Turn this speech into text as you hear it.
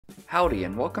Howdy,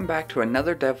 and welcome back to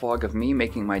another devlog of me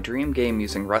making my dream game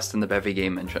using Rust and Bevy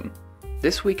game engine.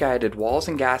 This week I added walls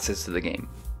and gases to the game.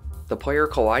 The player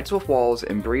collides with walls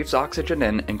and breathes oxygen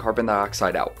in and carbon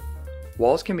dioxide out.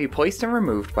 Walls can be placed and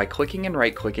removed by clicking and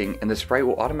right-clicking, and the sprite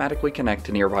will automatically connect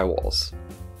to nearby walls.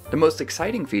 The most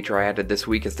exciting feature I added this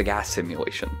week is the gas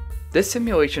simulation. This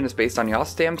simulation is based on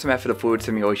Yostam's method of fluid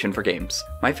simulation for games.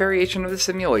 My variation of the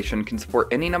simulation can support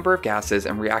any number of gases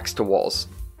and reacts to walls.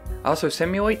 I also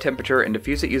simulate temperature and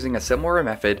diffuse it using a similar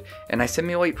method, and I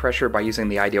simulate pressure by using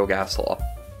the ideal gas law.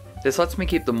 This lets me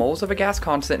keep the moles of a gas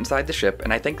constant inside the ship,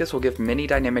 and I think this will give many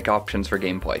dynamic options for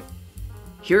gameplay.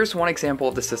 Here's one example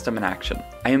of the system in action.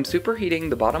 I am superheating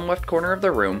the bottom left corner of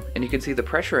the room, and you can see the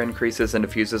pressure increases and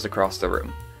diffuses across the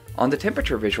room. On the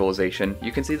temperature visualization,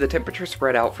 you can see the temperature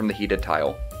spread out from the heated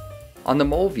tile. On the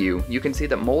mole view, you can see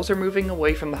that moles are moving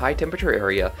away from the high temperature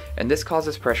area, and this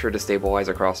causes pressure to stabilize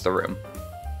across the room.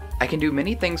 I can do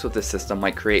many things with this system,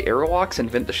 like create airlocks and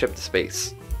vent the ship to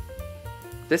space.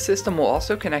 This system will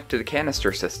also connect to the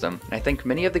canister system, and I think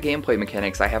many of the gameplay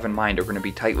mechanics I have in mind are going to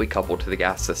be tightly coupled to the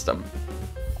gas system.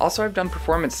 Also, I've done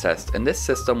performance tests, and this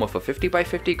system with a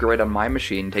 50x50 grid on my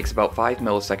machine takes about 5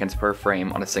 milliseconds per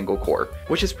frame on a single core,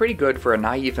 which is pretty good for a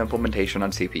naive implementation on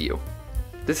CPU.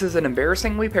 This is an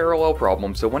embarrassingly parallel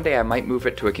problem, so one day I might move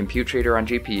it to a compute shader on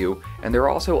GPU, and there are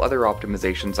also other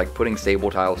optimizations like putting stable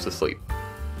tiles to sleep.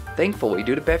 Thankfully,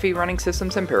 due to Bevy running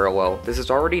systems in parallel, this is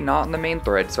already not in the main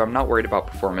thread, so I'm not worried about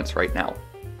performance right now.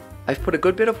 I've put a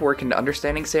good bit of work into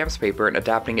understanding Sam's paper and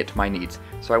adapting it to my needs,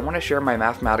 so I want to share my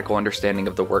mathematical understanding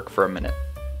of the work for a minute.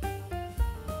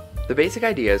 The basic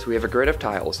idea is we have a grid of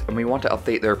tiles, and we want to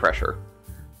update their pressure.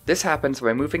 This happens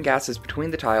by moving gases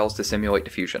between the tiles to simulate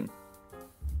diffusion.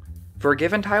 For a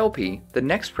given tile P, the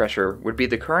next pressure would be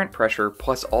the current pressure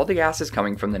plus all the gases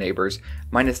coming from the neighbors,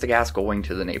 minus the gas going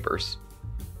to the neighbors.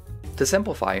 To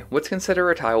simplify, let's consider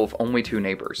a tile with only two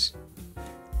neighbors.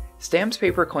 Stam's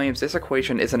paper claims this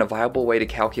equation isn't a viable way to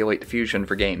calculate diffusion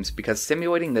for games because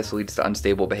simulating this leads to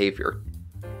unstable behavior.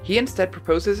 He instead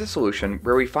proposes a solution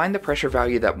where we find the pressure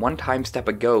value that one time step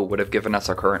ago would have given us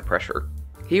our current pressure.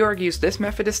 He argues this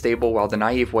method is stable while the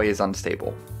naive way is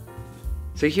unstable.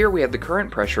 So here we have the current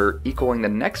pressure equaling the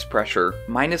next pressure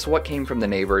minus what came from the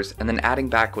neighbors and then adding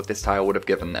back what this tile would have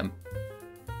given them.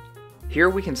 Here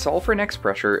we can solve for next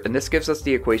pressure, and this gives us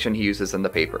the equation he uses in the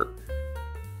paper.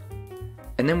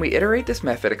 And then we iterate this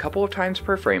method a couple of times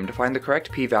per frame to find the correct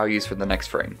p-values for the next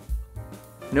frame.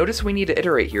 Notice we need to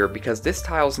iterate here because this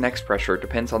tile's next pressure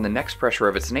depends on the next pressure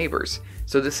of its neighbors,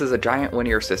 so this is a giant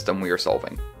linear system we are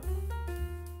solving.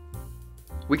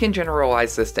 We can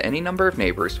generalize this to any number of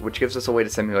neighbors, which gives us a way to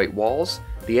simulate walls,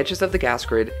 the edges of the gas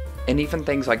grid, and even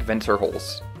things like vents or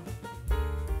holes.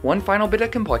 One final bit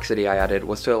of complexity I added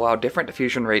was to allow different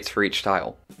diffusion rates for each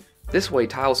tile. This way,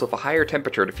 tiles with a higher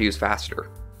temperature diffuse faster.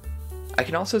 I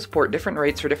can also support different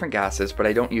rates for different gases, but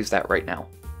I don't use that right now.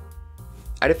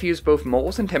 I diffuse both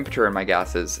moles and temperature in my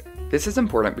gases. This is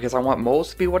important because I want moles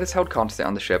to be what is held constant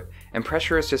on the ship, and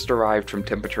pressure is just derived from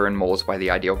temperature and moles by the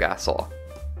ideal gas law.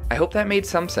 I hope that made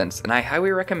some sense, and I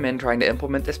highly recommend trying to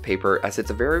implement this paper as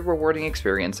it's a very rewarding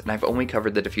experience and I've only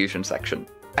covered the diffusion section.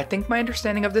 I think my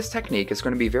understanding of this technique is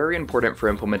going to be very important for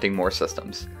implementing more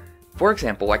systems. For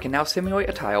example, I can now simulate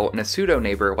a tile in a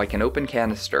pseudo-neighbor like an open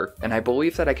canister, and I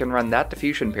believe that I can run that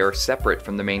diffusion pair separate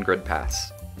from the main grid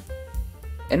pass.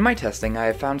 In my testing, I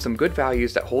have found some good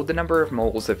values that hold the number of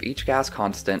moles of each gas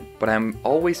constant, but I'm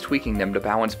always tweaking them to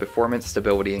balance performance,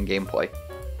 stability, and gameplay.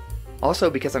 Also,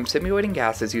 because I'm simulating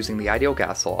gases using the ideal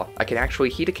gas law, I can actually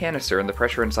heat a canister and the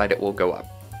pressure inside it will go up.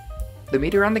 The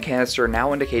meter on the canister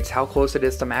now indicates how close it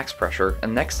is to max pressure,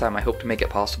 and next time I hope to make it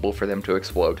possible for them to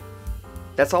explode.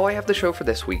 That's all I have to show for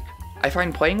this week. I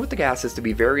find playing with the gases to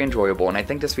be very enjoyable, and I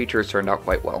think this feature has turned out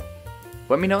quite well.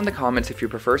 Let me know in the comments if you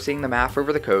prefer seeing the math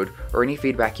over the code, or any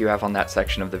feedback you have on that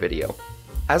section of the video.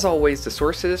 As always, the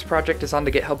source to this project is on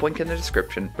the GitHub link in the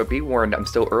description, but be warned, I'm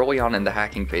still early on in the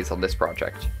hacking phase on this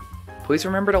project. Please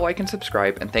remember to like and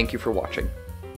subscribe, and thank you for watching.